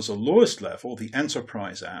 And then there's a lowest level, the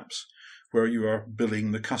enterprise apps, where you are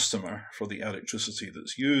billing the customer for the electricity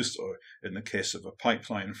that's used, or in the case of a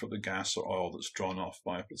pipeline, for the gas or oil that's drawn off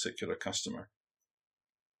by a particular customer.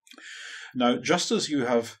 Now, just as you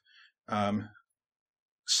have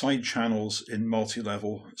side channels in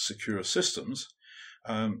multi-level secure systems,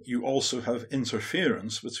 you also have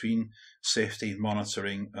interference between safety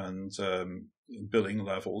monitoring and billing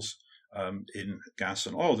levels in gas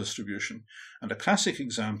and oil distribution. And a classic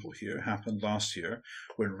example here happened last year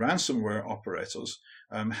when ransomware operators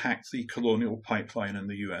hacked the Colonial Pipeline in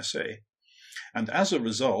the USA. And as a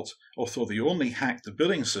result, although they only hacked the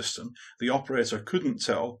billing system, the operator couldn't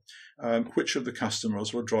tell which of the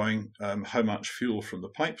customers were drawing how much fuel from the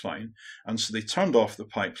pipeline. And so they turned off the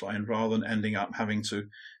pipeline rather than ending up having to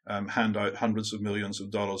hand out hundreds of millions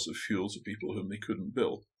of dollars of fuel to people whom they couldn't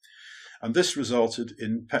bill. And this resulted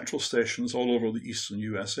in petrol stations all over the eastern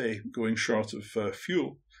USA going short of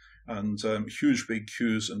fuel and huge big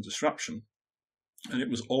queues and disruption. And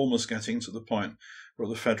it was almost getting to the point where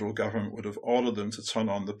the federal government would have ordered them to turn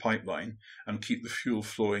on the pipeline and keep the fuel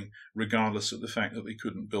flowing, regardless of the fact that they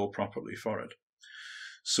couldn't bill properly for it.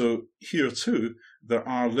 So here too, there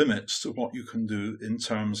are limits to what you can do in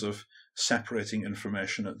terms of separating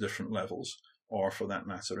information at different levels, or for that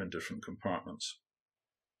matter, in different compartments.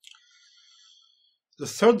 The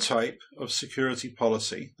third type of security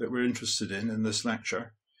policy that we're interested in this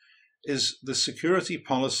lecture is the security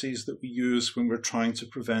policies that we use when we're trying to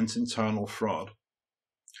prevent internal fraud.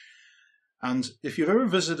 And if you've ever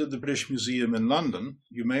visited the British Museum in London,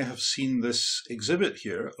 you may have seen this exhibit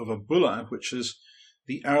here of a bulla, which is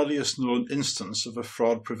the earliest known instance of a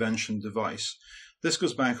fraud prevention device. This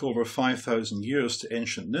goes back over 5,000 years to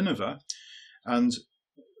ancient Nineveh, and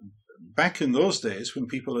back in those days, when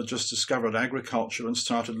people had just discovered agriculture and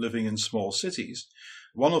started living in small cities,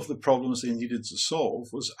 one of the problems they needed to solve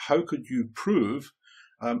was how could you prove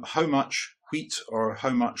how much wheat or how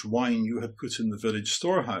much wine you had put in the village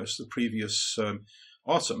storehouse the previous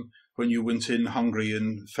autumn when you went in hungry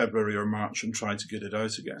in February or March and tried to get it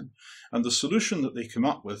out again. And the solution that they came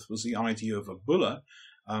up with was the idea of a bulla,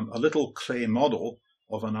 a little clay model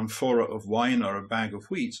of an amphora of wine or a bag of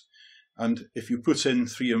wheat. And if you put in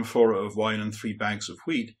 3 amphora of wine and 3 bags of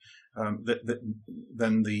wheat,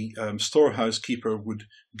 then the storehouse keeper would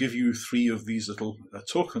give you 3 of these little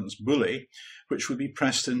tokens, bullae, which would be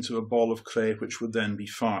pressed into a ball of clay, which would then be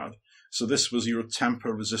fired. So this was your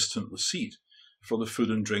tamper-resistant receipt for the food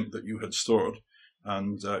and drink that you had stored,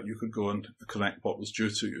 and you could go and collect what was due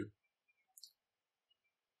to you.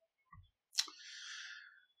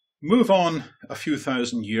 Move on a few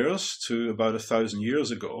thousand years to about 1,000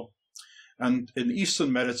 years ago, and in the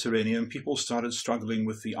Eastern Mediterranean, people started struggling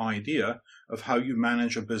with the idea of how you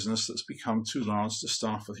manage a business that's become too large to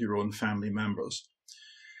staff with your own family members.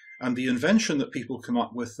 And the invention that people come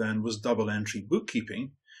up with then was double entry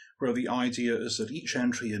bookkeeping, where the idea is that each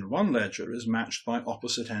entry in one ledger is matched by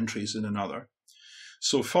opposite entries in another.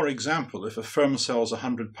 So for example, if a firm sells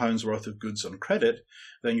 £100 worth of goods on credit,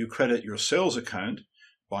 then you credit your sales account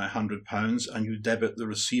by £100 and you debit the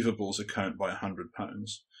receivables account by £100.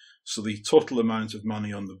 So the total amount of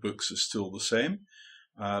money on the books is still the same,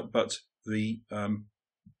 but the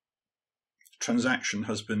transaction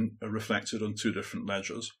has been reflected on 2 different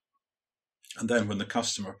ledgers. And then when the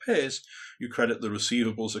customer pays, you credit the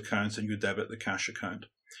receivables account and you debit the cash account.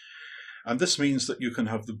 And this means that you can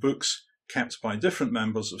have the books kept by different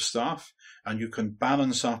members of staff, and you can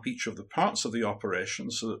balance up each of the parts of the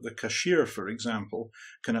operation so that the cashier, for example,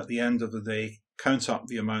 can at the end of the day count up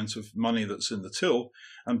the amount of money that's in the till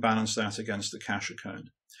and balance that against the cash account.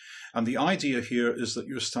 And the idea here is that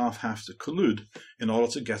your staff have to collude in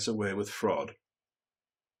order to get away with fraud.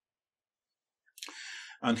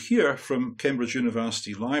 And here from Cambridge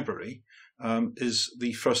University Library is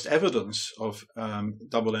the first evidence of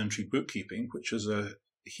double entry bookkeeping, which is a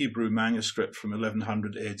Hebrew manuscript from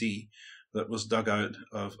 1100 AD that was dug out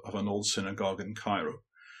of an old synagogue in Cairo.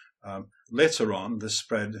 Later on, this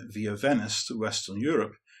spread via Venice to Western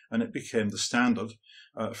Europe, and it became the standard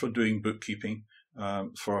for doing bookkeeping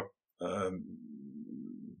for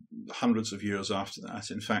hundreds of years after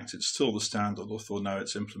that. In fact, it's still the standard, although now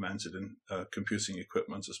it's implemented in computing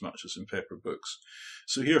equipment as much as in paper books.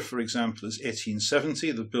 So here, for example, is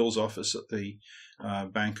 1870, the Bills Office at the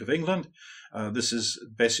Bank of England. This is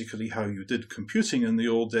basically how you did computing in the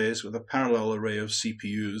old days, with a parallel array of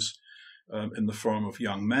CPUs in the form of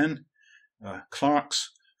young men,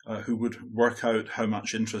 clerks, who would work out how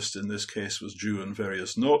much interest in this case was due in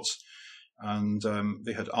various notes. And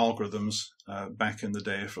they had algorithms back in the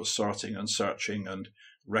day for sorting and searching and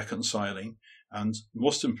reconciling, and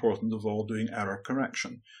most important of all, doing error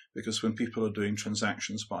correction. Because when people are doing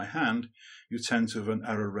transactions by hand, you tend to have an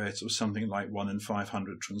error rate of something like 1 in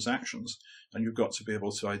 500 transactions, and you've got to be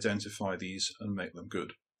able to identify these and make them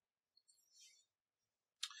good.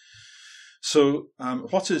 So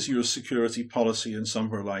what is your security policy in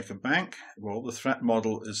somewhere like a bank? Well, the threat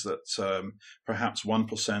model is that perhaps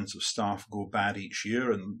 1% of staff go bad each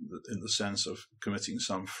year in the sense of committing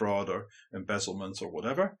some fraud or embezzlement or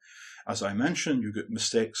whatever. As I mentioned, you get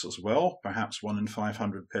mistakes as well, perhaps 1 in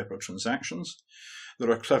 500 paper transactions. There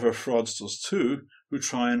are clever fraudsters too who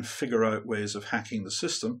try and figure out ways of hacking the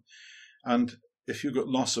system. And if you've got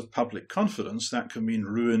loss of public confidence, that can mean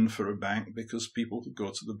ruin for a bank because people could go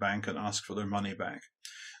to the bank and ask for their money back.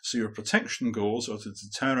 So your protection goals are to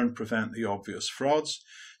deter and prevent the obvious frauds,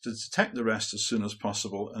 to detect the rest as soon as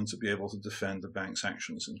possible, and to be able to defend the bank's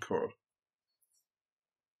actions in court.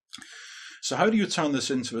 So how do you turn this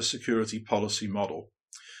into a security policy model?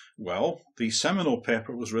 Well, the seminal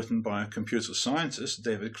paper was written by a computer scientist,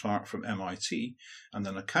 David Clark from MIT, and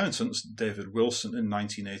an accountant, David Wilson, in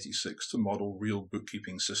 1986 to model real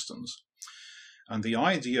bookkeeping systems. And the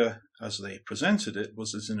idea, as they presented it,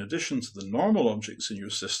 was that in addition to the normal objects in your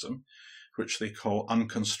system, which they call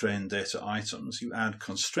unconstrained data items, you add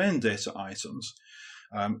constrained data items,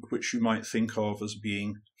 which you might think of as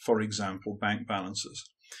being, for example, bank balances.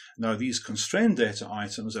 Now, these constrained data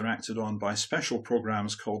items are acted on by special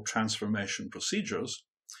programs called transformation procedures.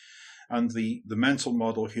 And the mental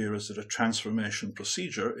model here is that a transformation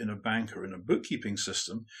procedure in a bank or in a bookkeeping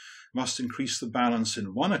system must increase the balance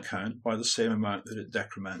in one account by the same amount that it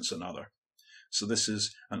decrements another. So this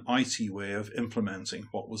is an IT way of implementing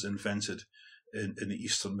what was invented in the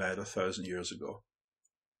Eastern Med 1,000 years ago.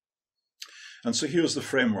 And so here's the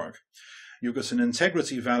framework. You've got an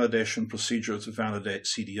integrity validation procedure to validate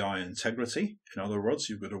CDI integrity. In other words,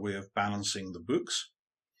 you've got a way of balancing the books.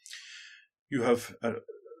 You have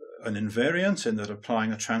an invariant in that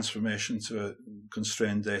applying a transformation to a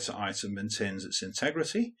constrained data item maintains its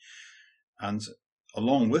integrity. And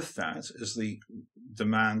along with that is the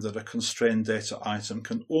demand that a constrained data item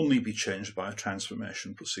can only be changed by a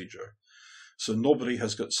transformation procedure. So nobody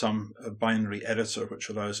has got some binary editor which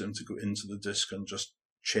allows him to go into the disk and just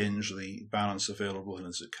change the balance available in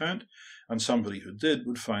his account, and somebody who did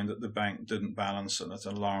would find that the bank didn't balance and that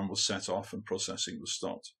an alarm was set off and processing was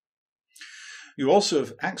stopped. You also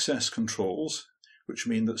have access controls, which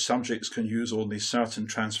mean that subjects can use only certain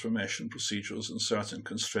transformation procedures and certain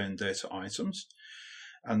constrained data items,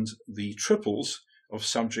 and the triples of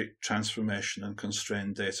subject, transformation, and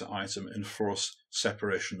constrained data item enforce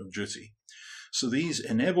separation of duty. So these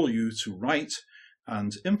enable you to write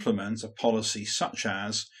and implement a policy such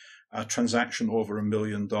as a transaction over $1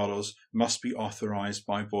 million must be authorized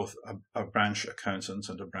by both a branch accountant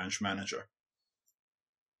and a branch manager.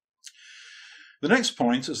 The next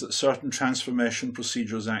point is that certain transformation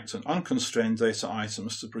procedures act on unconstrained data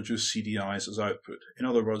items to produce CDIs as output. In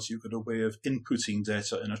other words, you've got a way of inputting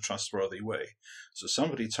data in a trustworthy way. So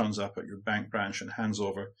somebody turns up at your bank branch and hands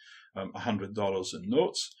over $100 in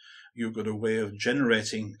notes. You've got a way of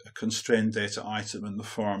generating a constrained data item in the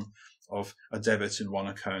form of a debit in one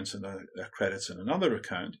account and a credit in another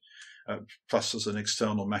account. Plus there's an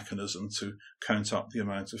external mechanism to count up the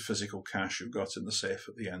amount of physical cash you've got in the safe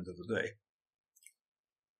at the end of the day.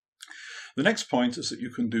 The next point is that you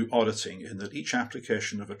can do auditing, in that each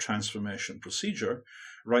application of a transformation procedure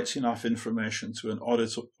writes enough information to an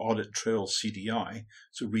audit trail CDI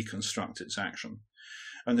to reconstruct its action.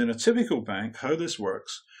 And in a typical bank, how this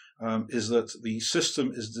works is that the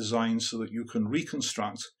system is designed so that you can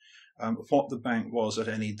reconstruct what the bank was at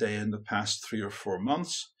any day in the past 3 or 4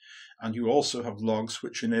 months. And you also have logs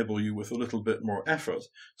which enable you, with a little bit more effort,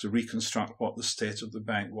 to reconstruct what the state of the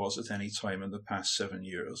bank was at any time in the past 7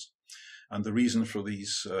 years. And the reason for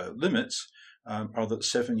these limits are that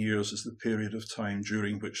 7 years is the period of time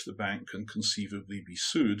during which the bank can conceivably be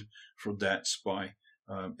sued for debts by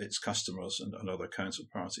its customers and other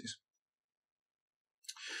counterparties.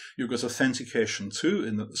 You've got authentication too,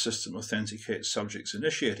 in that the system authenticates subjects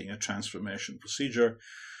initiating a transformation procedure,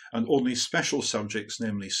 and only special subjects,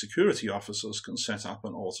 namely security officers, can set up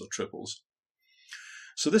and alter triples.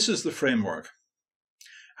 So this is the framework.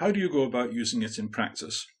 How do you go about using it in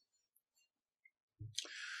practice?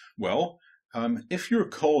 Well, if you're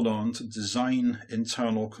called on to design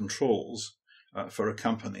internal controls for a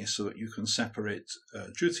company so that you can separate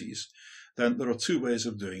duties, then there are 2 ways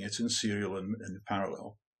of doing it, in serial and in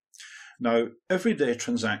parallel. Now, everyday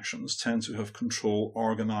transactions tend to have control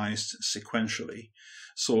organized sequentially.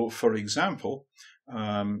 So, for example,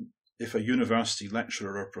 if a university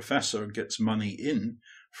lecturer or professor gets money in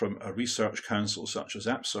from a research council such as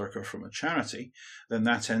AppCirca from a charity, then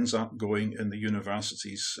that ends up going in the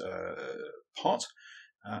university's pot,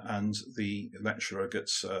 and the lecturer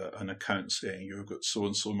gets an account saying you've got so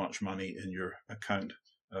and so much money in your account,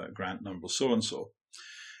 grant number so and so.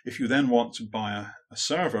 If you then want to buy a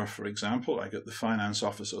server, for example, I get the finance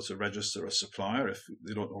officer to register a supplier if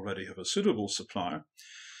they don't already have a suitable supplier.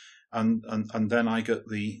 And then I get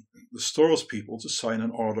the stores people to sign an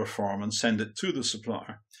order form and send it to the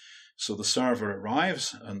supplier. So the server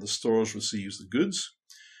arrives and the stores receives the goods.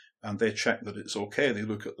 and they check that it's okay. They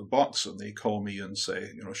look at the box and they call me and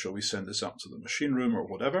say, shall we send this up to the machine room or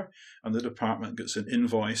whatever? And the department gets an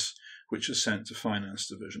invoice which is sent to Finance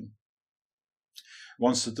Division.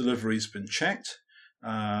 Once the delivery's been checked,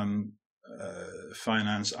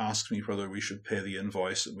 Finance asks me whether we should pay the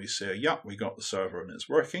invoice, and we say, yeah, we got the server and it's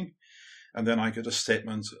working. And then I get a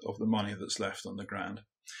statement of the money that's left on the grant.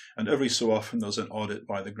 And every so often there's an audit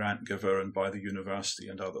by the grant giver and by the university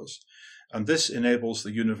and others. And this enables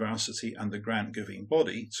the university and the grant-giving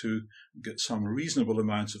body to get some reasonable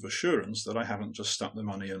amount of assurance that I haven't just stuck the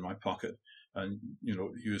money in my pocket and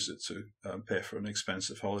use it to pay for an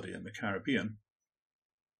expensive holiday in the Caribbean.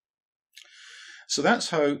 So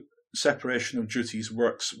that's how separation of duties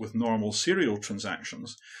works with normal serial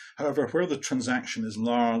transactions. However, where the transaction is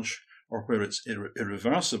large or where it's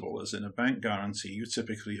irreversible, as in a bank guarantee, you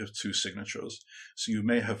typically have two signatures. So you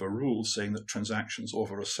may have a rule saying that transactions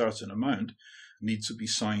over a certain amount need to be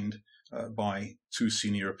signed by two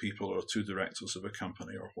senior people or two directors of a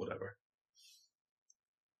company or whatever.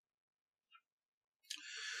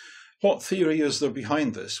 What theory is there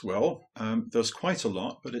behind this? Well, there's quite a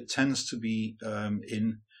lot, but it tends to be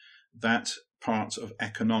in that part of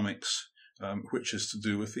economics, which is to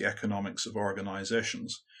do with the economics of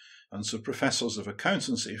organizations. And so professors of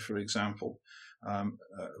accountancy, for example,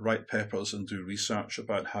 write papers and do research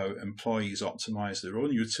about how employees optimize their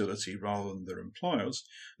own utility rather than their employers.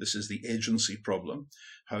 This is the agency problem,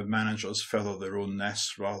 how managers feather their own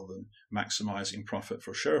nests rather than maximizing profit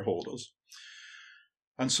for shareholders.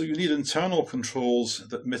 And so you need internal controls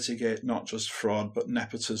that mitigate not just fraud, but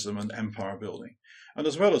nepotism and empire building. And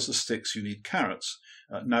as well as the sticks, you need carrots.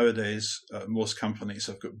 Nowadays, most companies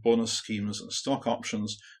have got bonus schemes and stock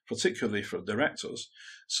options, particularly for directors,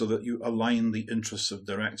 so that you align the interests of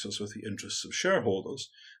directors with the interests of shareholders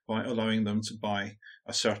by allowing them to buy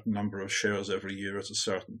a certain number of shares every year at a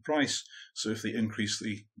certain price. So if they increase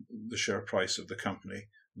the share price of the company,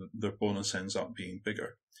 their bonus ends up being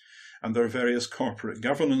bigger. And there are various corporate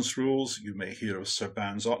governance rules. You may hear of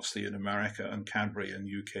Sarbanes-Oxley in America and Cadbury in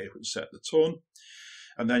the UK, which set the tone.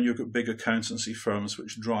 And then you've got big accountancy firms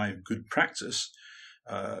which drive good practice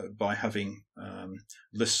by having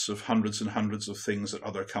lists of hundreds and hundreds of things that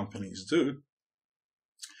other companies do,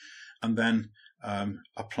 and then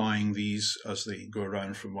applying these as they go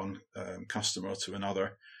around from one customer to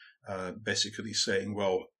another, basically saying,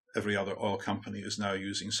 well, every other oil company is now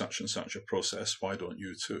using such and such a process, why don't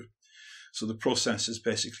you too? So the process is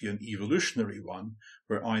basically an evolutionary one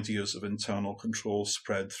where ideas of internal control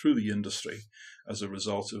spread through the industry as a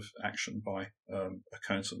result of action by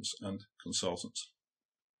accountants and consultants.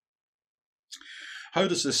 How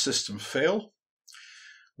does this system fail?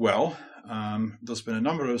 Well, there's been a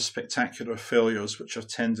number of spectacular failures which have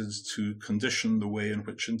tended to condition the way in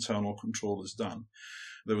which internal control is done.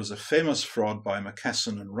 There was a famous fraud by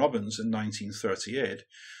McKesson and Robbins in 1938,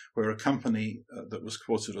 where a company that was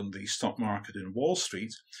quoted on the stock market in Wall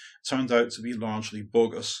Street turned out to be largely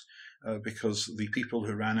bogus because the people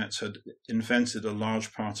who ran it had invented a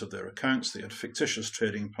large part of their accounts. They had fictitious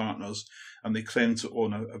trading partners, and they claimed to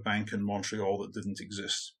own a bank in Montreal that didn't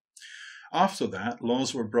exist. After that,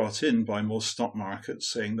 laws were brought in by most stock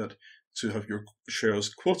markets saying that to have your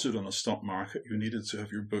shares quoted on a stock market, you needed to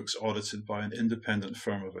have your books audited by an independent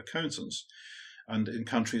firm of accountants. And in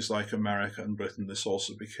countries like America and Britain, this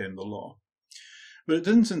also became the law. But it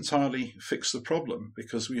didn't entirely fix the problem,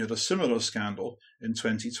 because we had a similar scandal in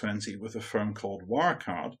 2020 with a firm called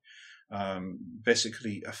Wirecard,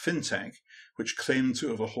 basically a fintech, which claimed to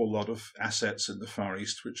have a whole lot of assets in the Far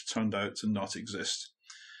East, which turned out to not exist.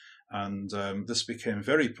 And this became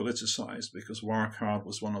very politicized because Wirecard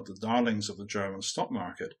was one of the darlings of the German stock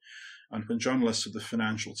market. And when journalists of the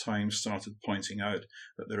Financial Times started pointing out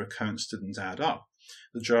that their accounts didn't add up,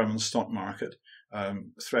 the German stock market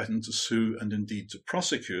threatened to sue and indeed to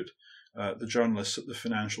prosecute the journalists at the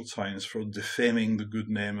Financial Times for defaming the good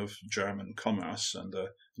name of German commerce and a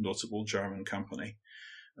notable German company.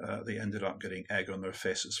 They ended up getting egg on their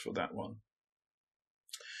faces for that one.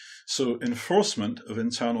 So enforcement of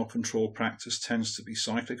internal control practice tends to be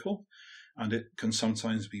cyclical, and it can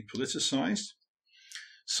sometimes be politicized.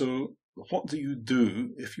 So what do you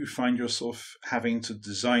do if you find yourself having to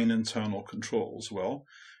design internal controls? Well,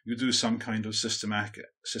 you do some kind of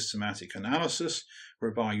systematic analysis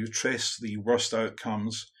whereby you trace the worst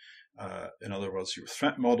outcomes, in other words, your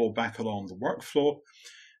threat model back along the workflow.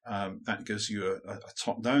 That gives you a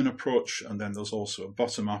top-down approach, and then there's also a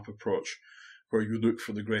bottom-up approach where you look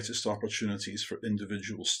for the greatest opportunities for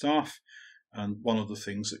individual staff. And one of the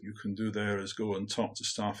things that you can do there is go and talk to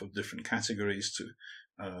staff of different categories, to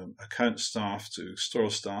account staff, to store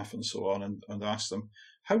staff, and so on, and ask them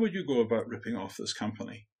how would you go about ripping off this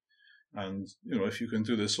company? And, if you can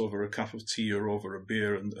do this over a cup of tea or over a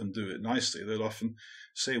beer and do it nicely, they'll often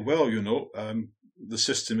say, well, the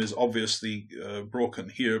system is obviously broken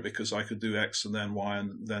here because I could do X and then Y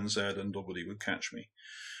and then Z and nobody would catch me.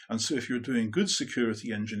 And so if you're doing good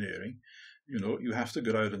security engineering, you have to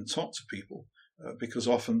go out and talk to people because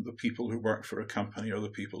often the people who work for a company are the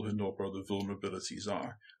people who know where the vulnerabilities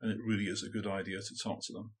are. And it really is a good idea to talk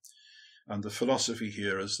to them. And the philosophy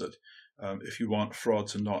here is that if you want fraud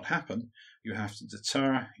to not happen, you have to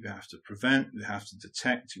deter, you have to prevent, you have to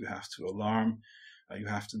detect, you have to alarm, you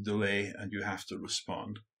have to delay, and you have to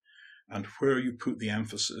respond. And where you put the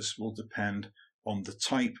emphasis will depend on the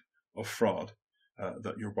type of fraud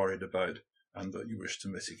that you're worried about and that you wish to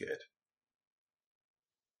mitigate.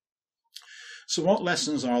 So what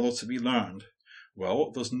lessons are there to be learned?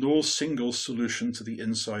 Well, there's no single solution to the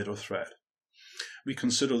insider threat. We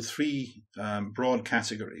considered three broad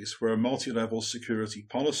categories where multi-level security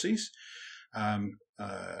policies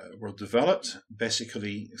were developed,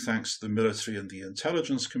 basically thanks to the military and the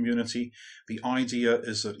intelligence community. The idea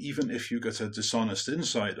is that even if you get a dishonest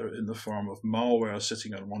insider in the form of malware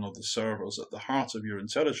sitting on one of the servers at the heart of your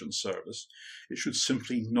intelligence service, it should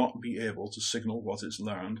simply not be able to signal what it's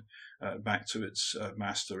learned back to its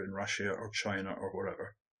master in Russia or China or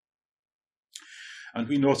wherever. And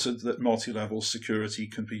we noted that multi-level security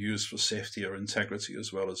can be used for safety or integrity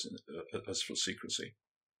as well as for secrecy.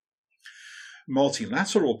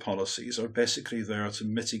 Multilateral policies are basically there to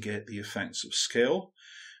mitigate the effects of scale,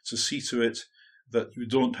 to see to it that you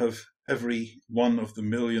don't have every one of the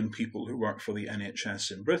million people who work for the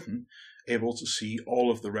NHS in Britain able to see all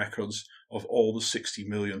of the records of all the 60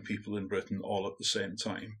 million people in Britain all at the same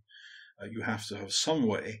time. You have to have some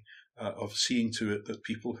way of seeing to it that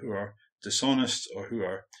people who are dishonest or who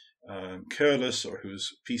are careless or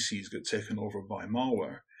whose PCs get taken over by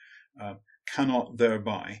malware cannot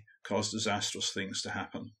thereby cause disastrous things to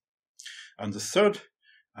happen. And the third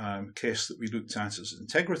case that we looked at is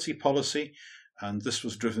integrity policy, and this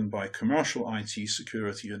was driven by commercial IT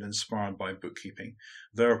security and inspired by bookkeeping.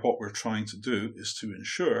 There, what we're trying to do is to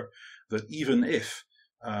ensure that even if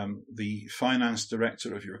the finance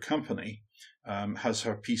director of your company has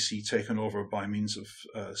her PC taken over by means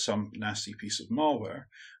of some nasty piece of malware,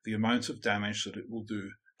 the amount of damage that it will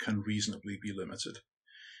do can reasonably be limited.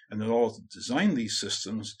 And in order to design these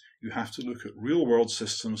systems, you have to look at real-world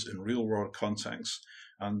systems in real-world contexts,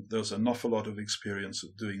 and there's an awful lot of experience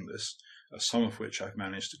of doing this, some of which I've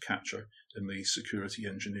managed to capture in the security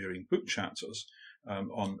engineering book chapters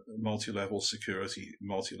on multi-level security,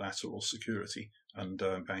 multilateral security, and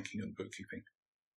banking and bookkeeping.